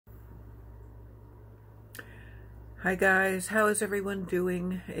Hi guys, how is everyone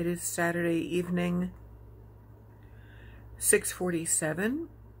doing? It is Saturday evening, 6:47.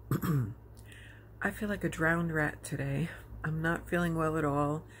 I feel like a drowned rat today. I'm not feeling well at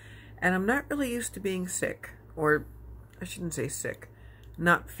all, and I'm not really used to being sick, or I shouldn't say sick,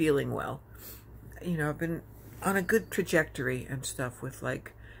 not feeling well. You know, I've been on a good trajectory and stuff with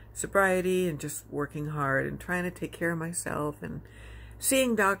like sobriety and just working hard and trying to take care of myself and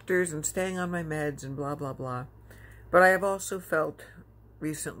seeing doctors and staying on my meds and blah, blah, blah. But I have also felt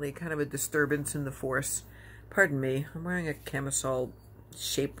recently kind of a disturbance in the force. Pardon me, I'm wearing a camisole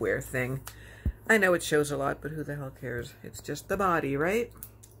shapewear thing. I know it shows a lot, but who the hell cares? It's just the body, right?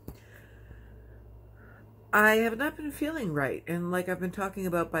 I have not been feeling right. And like I've been talking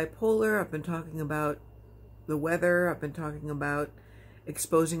about bipolar, I've been talking about the weather, I've been talking about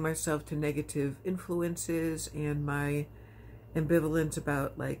exposing myself to negative influences and my ambivalence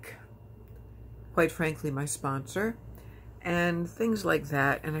about, like, quite frankly, my sponsor and things like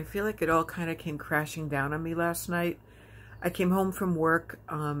that. And I feel like it all kind of came crashing down on me last night. I came home from work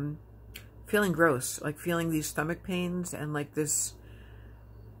feeling gross, like feeling these stomach pains and like this,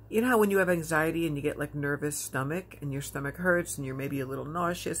 you know how when you have anxiety and you get like nervous stomach and your stomach hurts and you're maybe a little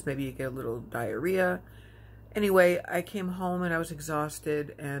nauseous, maybe you get a little diarrhea. Anyway, I came home and I was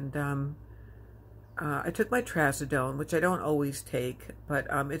exhausted, and I took my trazodone, which I don't always take, but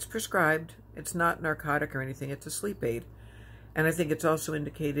it's prescribed. It's not narcotic or anything. It's a sleep aid. And I think it's also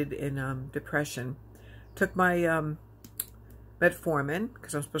indicated in depression. Took my metformin,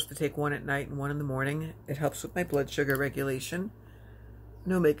 because I'm supposed to take one at night and one in the morning. It helps with my blood sugar regulation.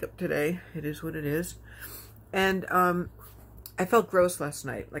 No makeup today. It is what it is. And I felt gross last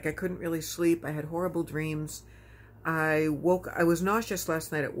night. Like I couldn't really sleep. I had horrible dreams. I was nauseous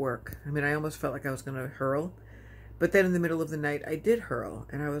last night at work. I mean, I almost felt like I was going to hurl. But then in the middle of the night, I did hurl.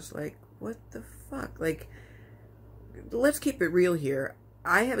 And I was like, what the fuck? Like, let's keep it real here.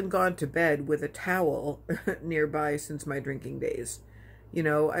 I haven't gone to bed with a towel nearby since my drinking days. You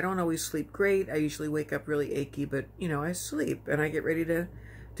know, I don't always sleep great. I usually wake up really achy, but, you know, I sleep. And I get ready to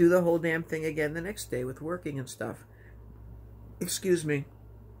do the whole damn thing again the next day with working and stuff. Excuse me.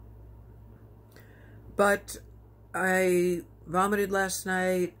 But I vomited last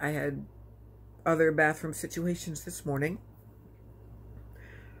night. I had other bathroom situations this morning.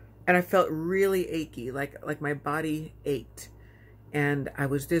 And I felt really achy, like my body ached. And I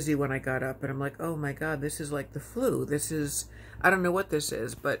was dizzy when I got up. And I'm like, oh my God, this is like the flu. This is, I don't know what this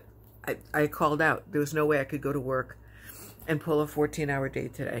is, but I called out. There was no way I could go to work and pull a 14-hour day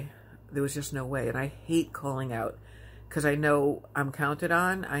today. There was just no way. And I hate calling out because I know I'm counted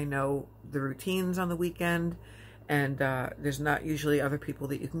on. I know the routines on the weekend. And there's not usually other people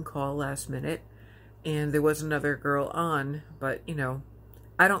that you can call last minute. And there was another girl on, but, you know,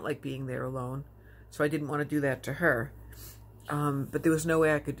 I don't like being there alone. So I didn't want to do that to her. But there was no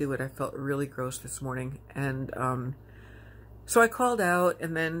way I could do it. I felt really gross this morning. And so I called out.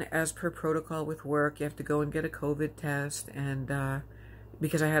 And then as per protocol with work, you have to go and get a COVID test. And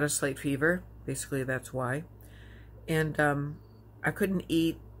because I had a slight fever, basically that's why. And I couldn't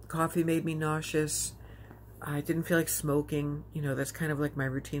eat. Coffee made me nauseous. I didn't feel like smoking. You know, that's kind of like my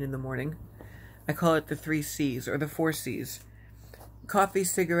routine in the morning. I call it the 3 C's or the 4 C's. Coffee,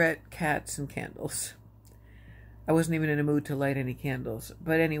 cigarette, cats, and candles. I wasn't even in a mood to light any candles.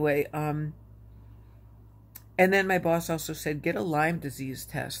 But anyway, and then my boss also said, get a Lyme disease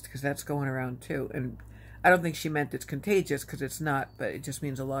test, because that's going around too. And I don't think she meant it's contagious, because it's not, but it just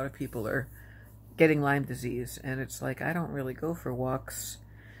means a lot of people are getting Lyme disease. And it's like, I don't really go for walks.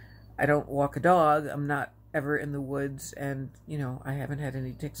 I don't walk a dog. I'm not ever in the woods, and, you know, I haven't had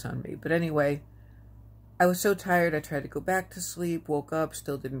any ticks on me. But anyway, I was so tired, I tried to go back to sleep, woke up,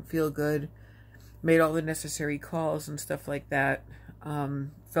 still didn't feel good, made all the necessary calls and stuff like that,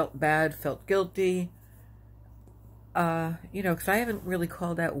 felt bad, felt guilty, you know, because I haven't really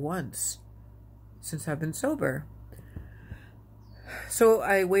called out once since I've been sober. So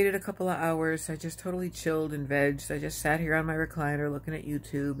I waited a couple of hours, I just totally chilled and vegged. I just sat here on my recliner looking at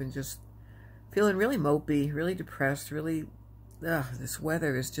YouTube and just feeling really mopey, really depressed, really, this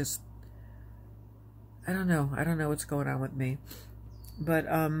weather is just, I don't know what's going on with me. But,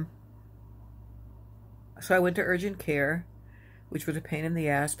 so I went to urgent care, which was a pain in the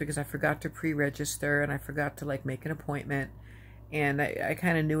ass because I forgot to pre-register and I forgot to, like, make an appointment. And I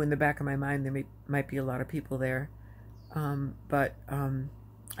kind of knew in the back of my mind there might be a lot of people there. But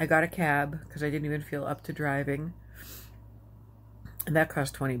I got a cab because I didn't even feel up to driving. And that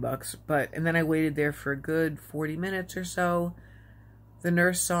cost $20. And then I waited there for a good 40 minutes or so. The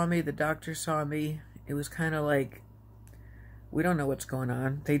nurse saw me, the doctor saw me. It was kind of like We don't know what's going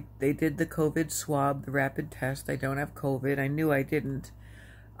on. They did the COVID swab, the rapid test. I don't have COVID. I knew I didn't.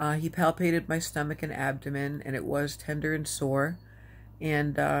 He palpated my stomach and abdomen, and it was tender and sore.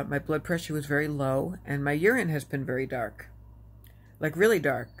 And my blood pressure was very low, and my urine has been very dark. Like really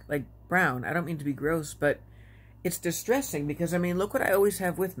dark, like brown. I don't mean to be gross, but it's distressing because, I mean, look what I always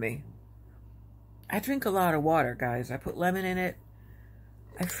have with me. I drink a lot of water, guys. I put lemon in it.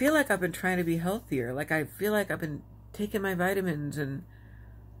 I feel like I've been trying to be healthier. Like I feel like I've been taking my vitamins and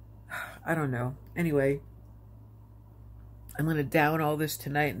I don't know. Anyway, I'm going to down all this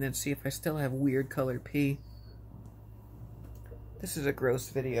tonight and then see if I still have weird colored pee. This is a gross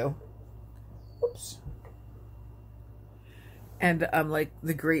video. Whoops. And I'm like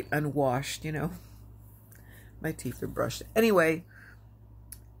the great unwashed, you know. My teeth are brushed. Anyway,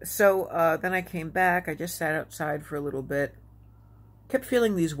 so then I came back. I just sat outside for a little bit. Kept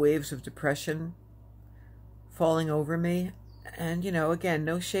feeling these waves of depression falling over me. And, you know, again,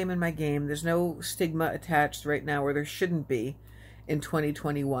 no shame in my game. There's no stigma attached right now, or there shouldn't be in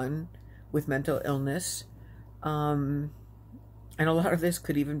 2021 with mental illness. And a lot of this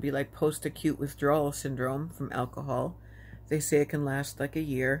could even be like post-acute withdrawal syndrome from alcohol. They say it can last like a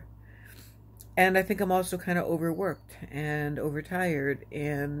year. And I think I'm also kind of overworked and overtired,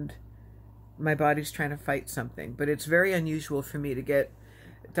 and my body's trying to fight something. But it's very unusual for me to get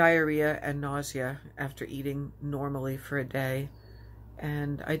diarrhea and nausea after eating normally for a day.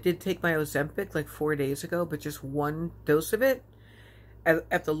 And I did take my Ozempic like 4 days ago, but just one dose of it.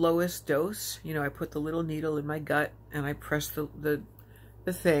 At the lowest dose, you know, I put the little needle in my gut and I pressed the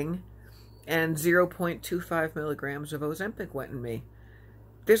thing, and 0.25 milligrams of Ozempic went in me.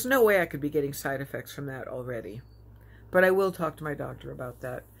 There's no way I could be getting side effects from that already. But I will talk to my doctor about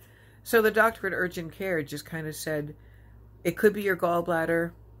that. So the doctor at urgent care just kind of said, it could be your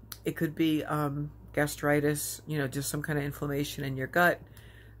gallbladder. It could be gastritis, you know, just some kind of inflammation in your gut.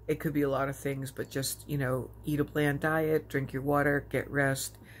 It could be a lot of things, but just, you know, eat a bland diet, drink your water, get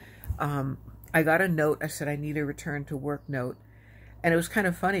rest. I got a note. I said I need a return to work note. And it was kind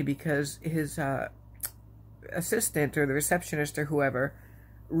of funny because his assistant or the receptionist or whoever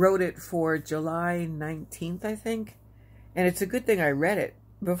wrote it for July 19th, I think. And it's a good thing I read it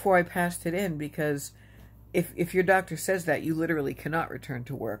before I passed it in, because if your doctor says that, you literally cannot return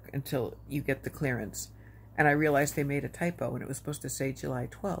to work until you get the clearance. And I realized they made a typo, and it was supposed to say July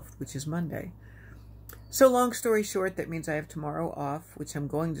 12th, which is Monday. So long story short, that means I have tomorrow off, which I'm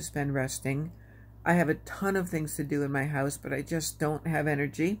going to spend resting. I have a ton of things to do in my house, but I just don't have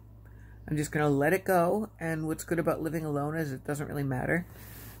energy. I'm just going to let it go. And what's good about living alone is it doesn't really matter.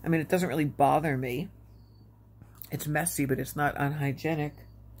 I mean, it doesn't really bother me. It's messy, but it's not unhygienic.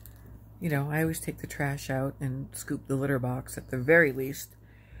 You know, I always take the trash out and scoop the litter box at the very least.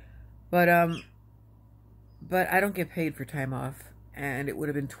 But I don't get paid for time off. And it would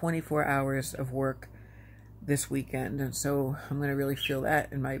have been 24 hours of work this weekend. And so I'm going to really feel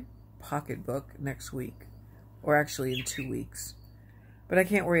that in my pocketbook next week. Or actually in 2 weeks. But I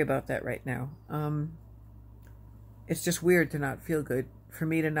can't worry about that right now. It's just weird to not feel good. For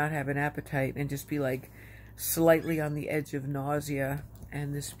me to not have an appetite and just be like slightly on the edge of nausea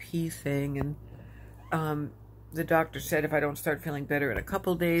and this pee thing. And the doctor said if I don't start feeling better in a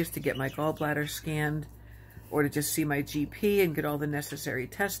couple days, to get my gallbladder scanned or to just see my GP and get all the necessary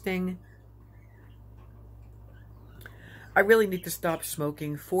testing. I really need to stop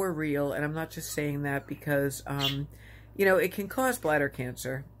smoking for real, and I'm not just saying that because, you know, it can cause bladder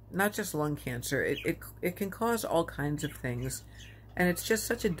cancer, not just lung cancer. It can cause all kinds of things. And it's just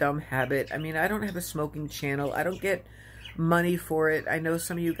such a dumb habit. I mean, I don't have a smoking channel. I don't get money for it. I know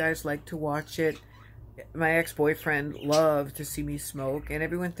some of you guys like to watch it. My ex-boyfriend loved to see me smoke. And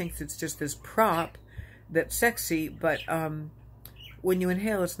everyone thinks it's just this prop that's sexy. But when you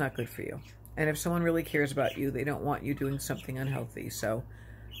inhale, it's not good for you. And if someone really cares about you, they don't want you doing something unhealthy. So,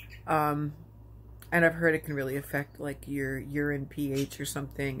 and I've heard it can really affect like your urine pH or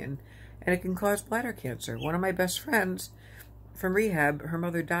something. And it can cause bladder cancer. One of my best friends from rehab, her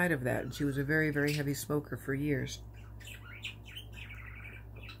mother died of that, and she was a very, very heavy smoker for years.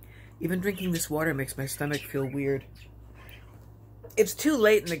 Even drinking this water makes my stomach feel weird. It's too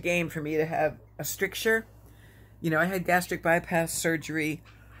late in the game for me to have a stricture. You know, I had gastric bypass surgery.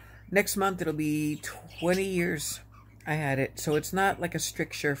 Next month, it'll be 20 years I had it, so it's not like a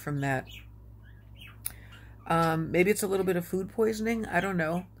stricture from that. Maybe it's a little bit of food poisoning. I don't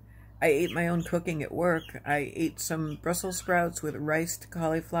know. I ate my own cooking at work. I ate some Brussels sprouts with riced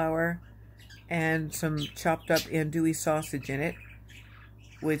cauliflower and some chopped up andouille sausage in it,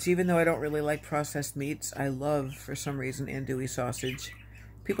 which even though I don't really like processed meats, I love, for some reason, andouille sausage.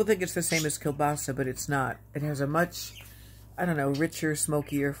 People think it's the same as kielbasa, but it's not. It has a much I don't know, richer,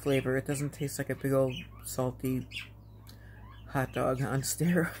 smokier flavor. It doesn't taste like a big old salty hot dog on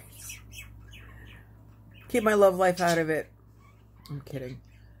steroids. Keep my love life out of it. I'm kidding.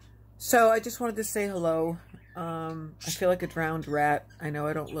 So I just wanted to say hello. I feel like a drowned rat. I know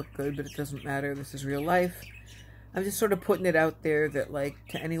I don't look good, but it doesn't matter. This is real life. I'm just sort of putting it out there that, like,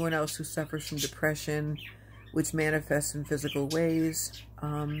 to anyone else who suffers from depression, which manifests in physical ways,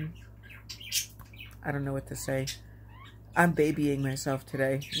 I don't know what to say. I'm babying myself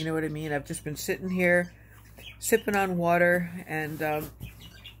today. You know what I mean? I've just been sitting here, sipping on water, and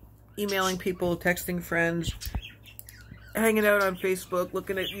emailing people, texting friends, hanging out on Facebook,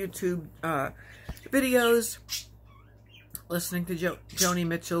 looking at YouTube videos, listening to Joni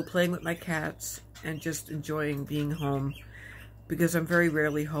Mitchell, playing with my cats, and just enjoying being home, because I'm very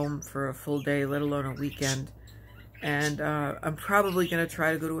rarely home for a full day, let alone a weekend. And I'm probably going to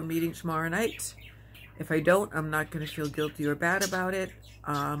try to go to a meeting tomorrow night. If I don't, I'm not going to feel guilty or bad about it.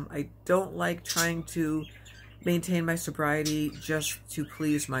 I don't like trying to maintain my sobriety just to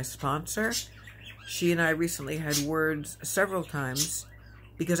please my sponsor. She and I recently had words several times,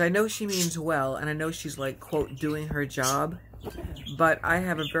 because I know she means well, and I know she's, like, quote, doing her job. But I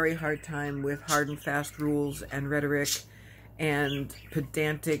have a very hard time with hard and fast rules and rhetoric and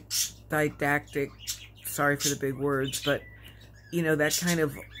pedantic, didactic, sorry for the big words, but, you know, that kind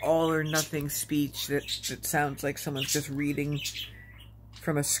of all or nothing speech that sounds like someone's just reading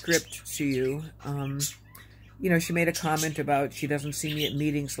from a script to you. You know, she made a comment about she doesn't see me at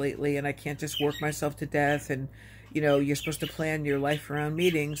meetings lately, and I can't just work myself to death, and, you know, you're supposed to plan your life around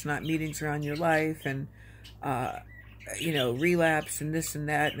meetings, not meetings around your life, and, you know, relapse and this and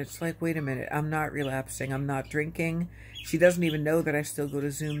that. And it's like, wait a minute, I'm not relapsing. I'm not drinking. She doesn't even know that I still go to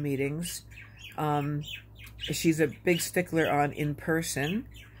Zoom meetings. She's a big stickler on in person,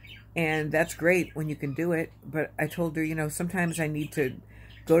 and that's great when you can do it. But I told her, you know, sometimes I need to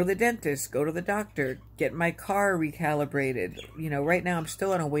go to the dentist, go to the doctor, get my car recalibrated. You know, right now I'm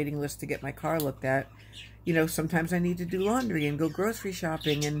still on a waiting list to get my car looked at. You know, sometimes I need to do laundry and go grocery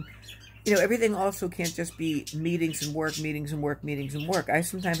shopping, and, you know, everything also can't just be meetings and work, meetings and work, meetings and work. I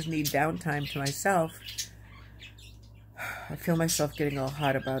sometimes need downtime to myself. I feel myself getting all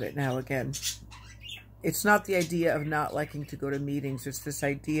hot about it now again. It's not the idea of not liking to go to meetings. It's this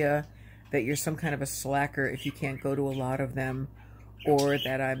idea that you're some kind of a slacker if you can't go to a lot of them, or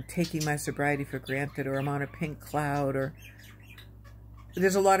that I'm taking my sobriety for granted, or I'm on a pink cloud, or...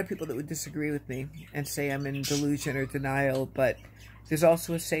 There's a lot of people that would disagree with me and say I'm in delusion or denial, but there's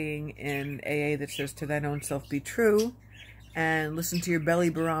also a saying in AA that says, to thine own self be true, and listen to your belly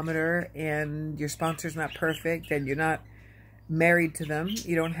barometer, and your sponsor's not perfect, and you're not married to them.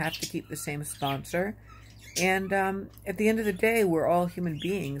 You don't have to keep the same sponsor. And at the end of the day, we're all human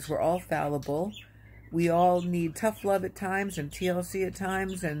beings. We're all fallible. We all need tough love at times and TLC at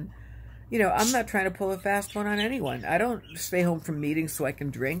times, and, you know, I'm not trying to pull a fast one on anyone. I don't stay home from meetings so I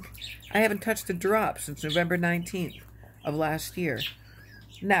can drink. I haven't touched a drop since November 19th of last year.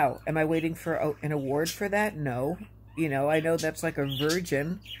 Now, am I waiting for an award for that? No. You know, I know that's like a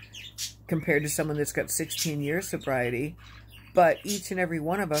virgin compared to someone that's got 16 years sobriety. But each and every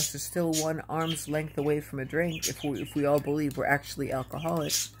one of us is still one arm's length away from a drink if we all believe we're actually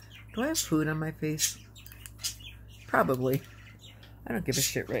alcoholics. Do I have food on my face? Probably. I don't give a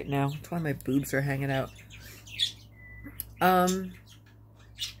shit right now. That's why my boobs are hanging out.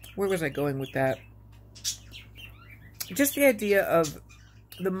 Where was I going with that? Just the idea of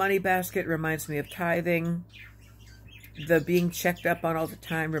the money basket reminds me of tithing. The being checked up on all the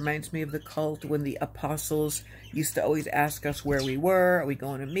time reminds me of the cult, when the apostles used to always ask us where we were. Are we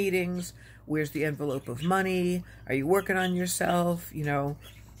going to meetings? Where's the envelope of money? Are you working on yourself? You know,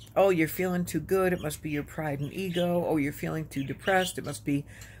 oh, you're feeling too good. It must be your pride and ego. Oh, you're feeling too depressed. It must be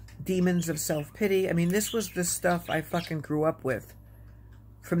demons of self-pity. I mean, this was the stuff I fucking grew up with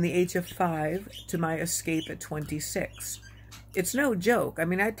from the age of 5 to my escape at 26. It's no joke. I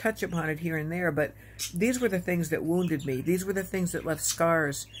mean, I touch upon it here and there, but these were the things that wounded me. These were the things that left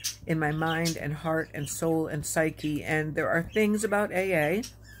scars in my mind and heart and soul and psyche. And there are things about AA,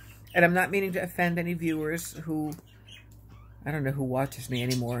 and I'm not meaning to offend any viewers who, I don't know who watches me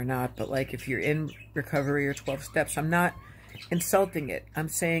anymore or not, but like if you're in recovery or 12 steps, I'm not insulting it. I'm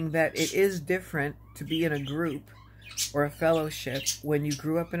saying that it is different to be in a group or a fellowship when you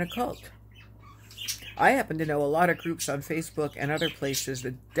grew up in a cult. I happen to know a lot of groups on Facebook and other places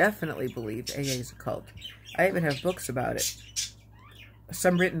that definitely believe AA is a cult. I even have books about it.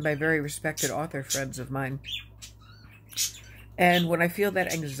 Some written by very respected author friends of mine. And when I feel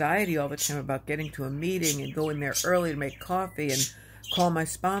that anxiety all the time about getting to a meeting and going there early to make coffee and call my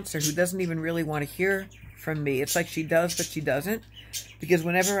sponsor, who doesn't even really want to hear from me. It's like she does, but she doesn't. Because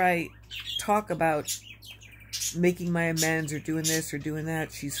whenever I talk about making my amends or doing this or doing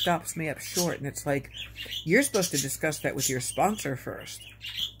that, she stops me up short. And it's like, you're supposed to discuss that with your sponsor first.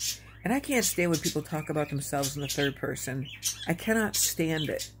 And I can't stand when people talk about themselves in the third person. I cannot stand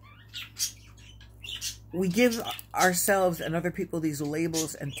it. We give ourselves and other people these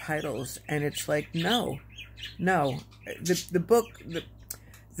labels and titles, and it's like, no. The book,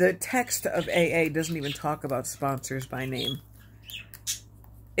 the text of AA doesn't even talk about sponsors by name.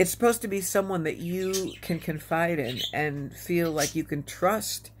 It's supposed to be someone that you can confide in and feel like you can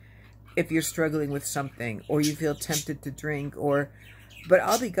trust if you're struggling with something, or you feel tempted to drink, but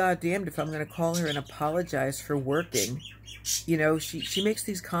I'll be goddamned if I'm going to call her and apologize for working. You know, she makes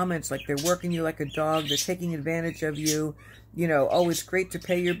these comments like they're working you like a dog, they're taking advantage of you, you know, oh, it's great to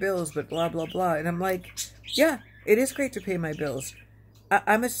pay your bills, but blah, blah, blah. And I'm like, yeah, it is great to pay my bills.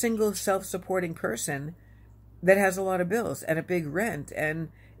 I'm a single self-supporting person that has a lot of bills and a big rent. And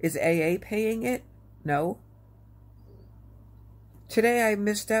is AA paying it? No. Today I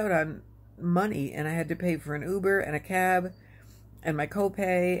missed out on money and I had to pay for an Uber and a cab and my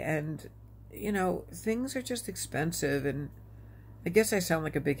copay, and, you know, things are just expensive. And I guess I sound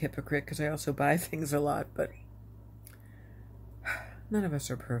like a big hypocrite because I also buy things a lot, but none of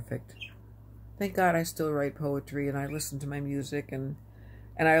us are perfect. Thank God I still write poetry and I listen to my music, and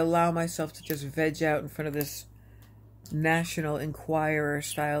I allow myself to just veg out in front of this National Enquirer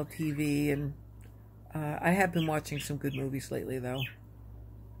style TV, and I have been watching some good movies lately, though.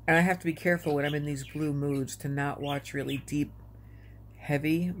 And I have to be careful when I'm in these blue moods to not watch really deep,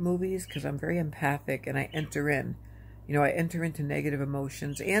 heavy movies, because I'm very empathic and I enter in. You know, I enter into negative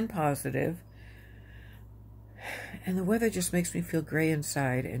emotions and positive. And the weather just makes me feel gray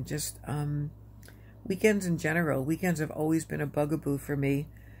inside. And just weekends in general. Weekends have always been a bugaboo for me,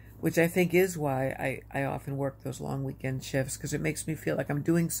 which I think is why I often work those long weekend shifts, because it makes me feel like I'm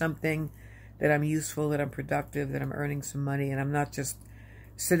doing something, that I'm useful, that I'm productive, that I'm earning some money, and I'm not just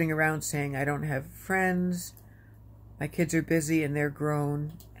sitting around saying I don't have friends, my kids are busy and they're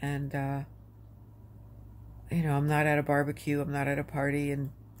grown, and, you know, I'm not at a barbecue, I'm not at a party.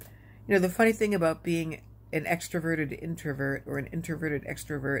 And, you know, the funny thing about being an extroverted introvert or an introverted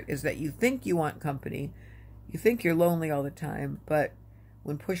extrovert is that you think you want company, you think you're lonely all the time, but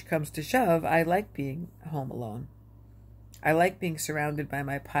when push comes to shove, I like being home alone. I like being surrounded by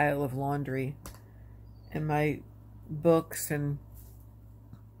my pile of laundry and my books and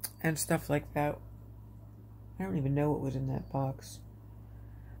stuff like that. I don't even know what was in that box.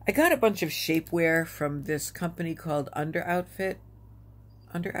 I got a bunch of shapewear from this company called Under Outfit.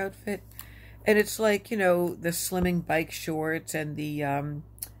 And it's like, you know, the slimming bike shorts and the,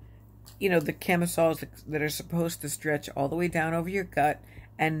 you know, the camisoles that are supposed to stretch all the way down over your gut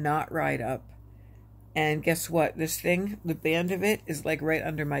and not ride up. And guess what? This thing, the band of it, is like right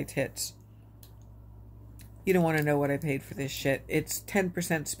under my tits. You don't want to know what I paid for this shit. It's 10%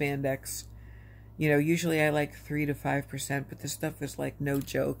 spandex. You know, usually I like 3 to 5%, but this stuff is like no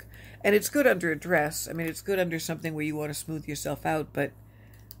joke. And it's good under a dress. I mean, it's good under something where you want to smooth yourself out, but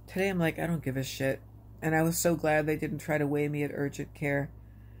today I'm like, I don't give a shit. And I was so glad they didn't try to weigh me at urgent care.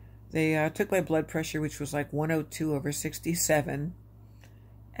 They took my blood pressure, which was like 102/67,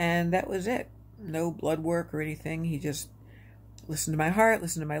 and that was it. No blood work or anything. He just listened to my heart,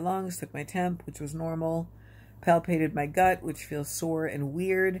 listened to my lungs, took my temp, which was normal, palpated my gut, which feels sore and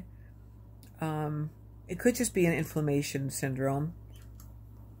weird. It could just be an inflammation syndrome.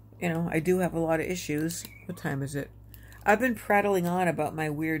 You know, I do have a lot of issues. What time is it? I've been prattling on about my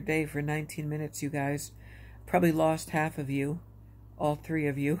weird day for 19 minutes, you guys. Probably lost half of you, all 3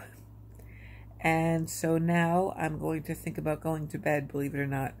 of you. And so now I'm going to think about going to bed, believe it or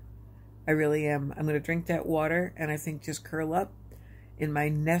not. I really am. I'm going to drink that water and I think just curl up in my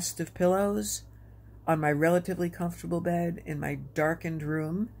nest of pillows on my relatively comfortable bed in my darkened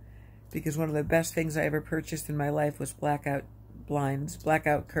room, because one of the best things I ever purchased in my life was blackout blinds,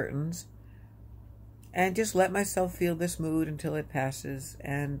 blackout curtains, and just let myself feel this mood until it passes.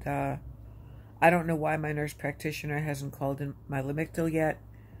 And I don't know why my nurse practitioner hasn't called in my Lamictal yet.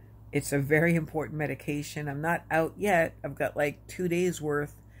 It's a very important medication. I'm not out yet. I've got like 2 days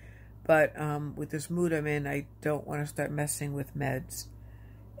worth, but with this mood I'm in, I don't want to start messing with meds.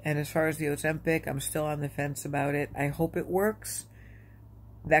 And as far as the Ozempic, I'm still on the fence about it. I hope it works.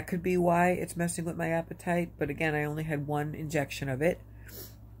 That could be why it's messing with my appetite. But again, I only had 1 injection of it.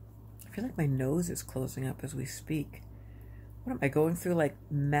 I feel like my nose is closing up as we speak. What am I going through? Like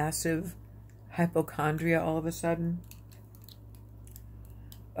massive hypochondria all of a sudden?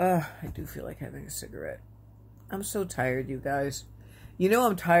 I do feel like having a cigarette. I'm so tired, you guys. You know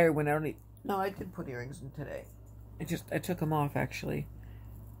I'm tired when I don't eat. No, I did put earrings in today. I took them off, actually.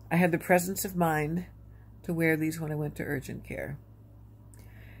 I had the presence of mind to wear these when I went to urgent care.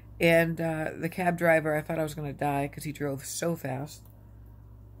 And the cab driver, I thought I was going to die because he drove so fast.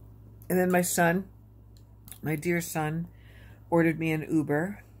 And then my son, my dear son, ordered me an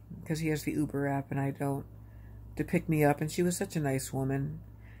Uber because he has the Uber app and I don't, to pick me up. And she was such a nice woman.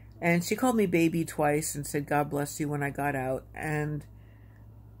 And she called me baby twice and said, God bless you, when I got out. And,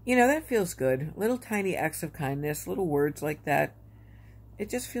 you know, that feels good. Little tiny acts of kindness, little words like that. It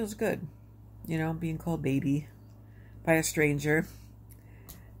just feels good, you know, being called baby by a stranger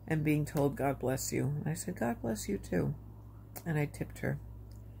and being told, God bless you. And I said, God bless you too. And I tipped her.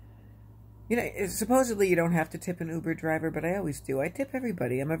 You know, supposedly you don't have to tip an Uber driver, but I always do. I tip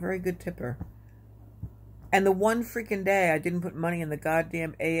everybody. I'm a very good tipper. And the one freaking day I didn't put money in the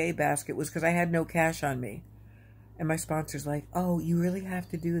goddamn AA basket was because I had no cash on me. And my sponsor's like, oh, you really have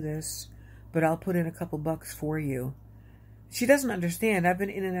to do this, but I'll put in a couple bucks for you. She doesn't understand. I've been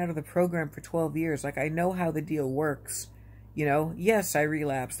in and out of the program for 12 years. Like, I know how the deal works. You know, yes, I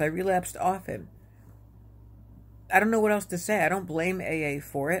relapsed. I relapsed often. I don't know what else to say. I don't blame AA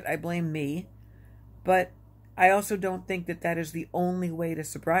for it. I blame me. But I also don't think that that is the only way to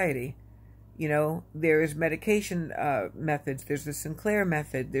sobriety. You know, there's medication methods. There's the Sinclair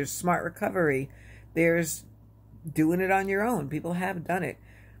method. There's smart recovery. There's doing it on your own. People have done it.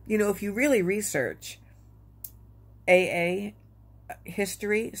 You know, if you really research AA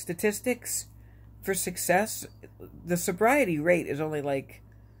history, statistics for success, the sobriety rate is only like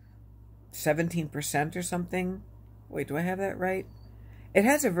 17% or something. Wait, do I have that right? It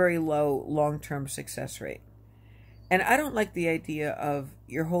has a very low long-term success rate. And I don't like the idea of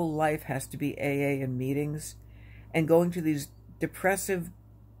your whole life has to be AA and meetings and going to these depressive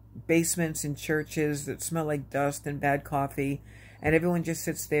basements in churches that smell like dust and bad coffee, and everyone just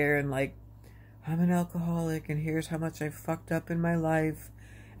sits there and like, I'm an alcoholic and here's how much I fucked up in my life,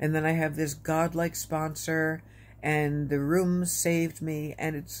 and then I have this godlike sponsor and the room saved me,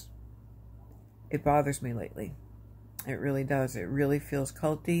 and it bothers me lately. It really does. It really feels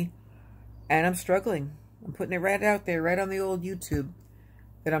culty, and I'm struggling. I'm putting it right out there, right on the old YouTube,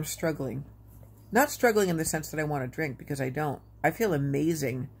 that I'm struggling. Not struggling in the sense that I want to drink, because I don't. I feel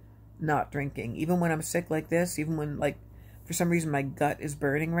amazing not drinking. Even when I'm sick like this, even when, like, for some reason my gut is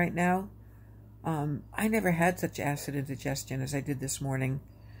burning right now. I never had such acid indigestion as I did this morning.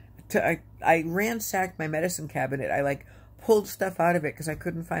 I ransacked my medicine cabinet. I, like, pulled stuff out of it because I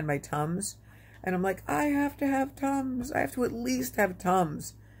couldn't find my Tums. And I'm like, I have to have Tums. I have to at least have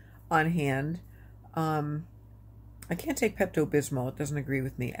Tums on hand. I can't take Pepto-Bismol. It doesn't agree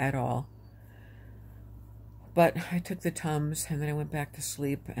with me at all. But I took the Tums, and then I went back to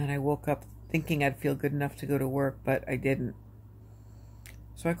sleep, and I woke up thinking I'd feel good enough to go to work, but I didn't.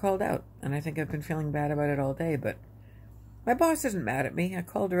 So I called out, and I think I've been feeling bad about it all day, but my boss isn't mad at me. I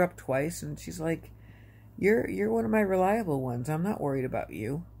called her up twice, and she's like, you're one of my reliable ones. I'm not worried about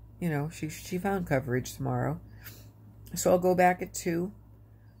you. You know, she found coverage tomorrow. So I'll go back at 2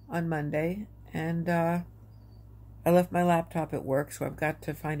 on Monday, and I left my laptop at work, so I've got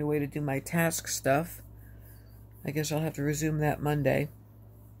to find a way to do my task stuff. I guess I'll have to resume that Monday.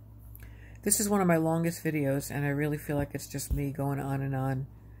 This is one of my longest videos, and I really feel like it's just me going on and on,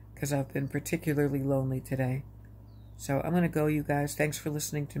 because I've been particularly lonely today. So I'm going to go, you guys. Thanks for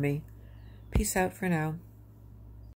listening to me. Peace out for now.